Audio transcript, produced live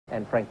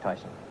and Frank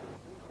Tyson.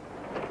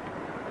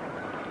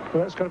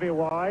 Well, it's got to be a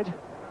wide.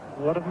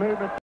 A lot of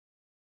movement.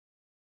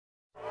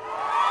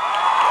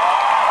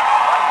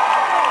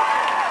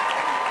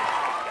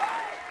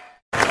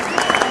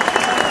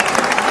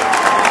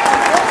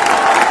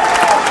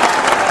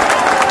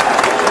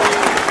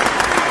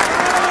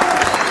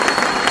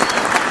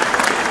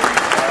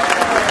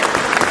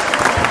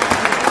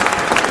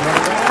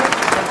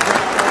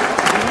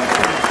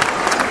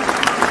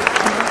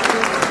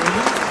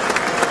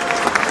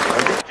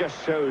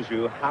 Shows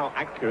you how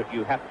accurate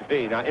you have to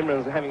be. Now,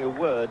 Imran's having a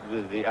word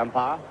with the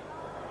umpire.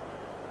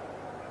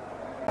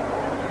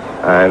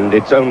 And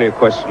it's only a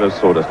question of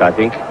sawdust, I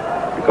think,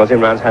 because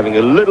Imran's having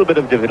a little bit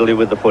of difficulty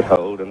with the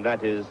foothold, and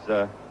that is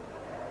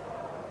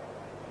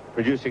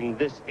producing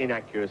this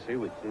inaccuracy,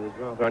 which is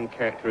rather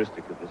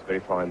uncharacteristic of this very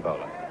fine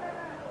bowler.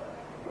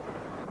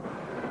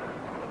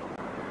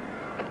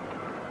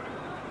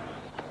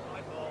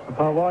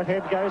 Umpire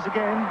Whitehead goes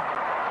again.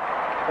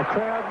 The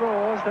crowd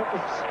roars. That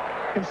was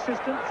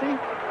consistency.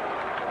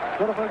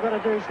 What have I got to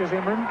do, says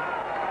Imran.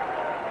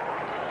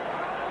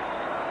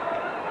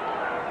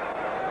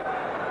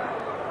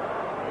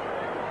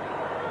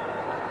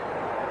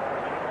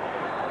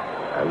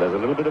 And there's a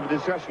little bit of a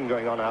discussion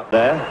going on out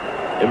there.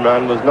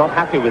 Imran was not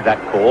happy with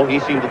that call. He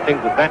seemed to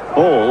think that that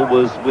ball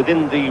was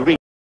within the reach.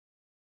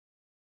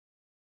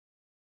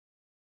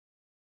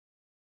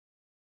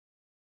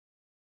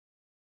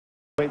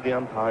 Made the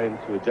umpire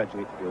into judging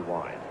it to be a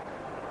wide.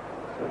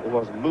 So there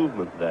was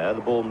movement there, the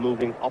ball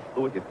moving off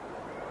the wicket.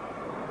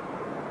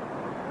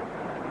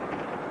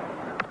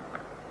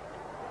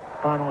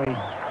 Finally,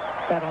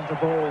 bat onto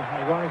ball.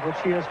 Ironical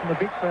cheers from the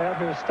big crowd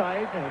who have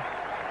stayed.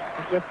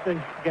 They've left the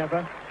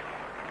Gabba.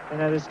 And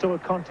there's still a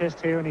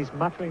contest here, and he's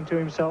muttering to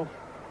himself.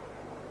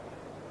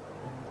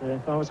 And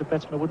if I was a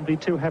batsman, I wouldn't be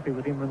too happy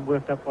with Imran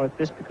worked up like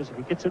this, because if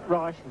he gets it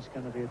right, he's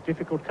going to be a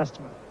difficult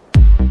customer.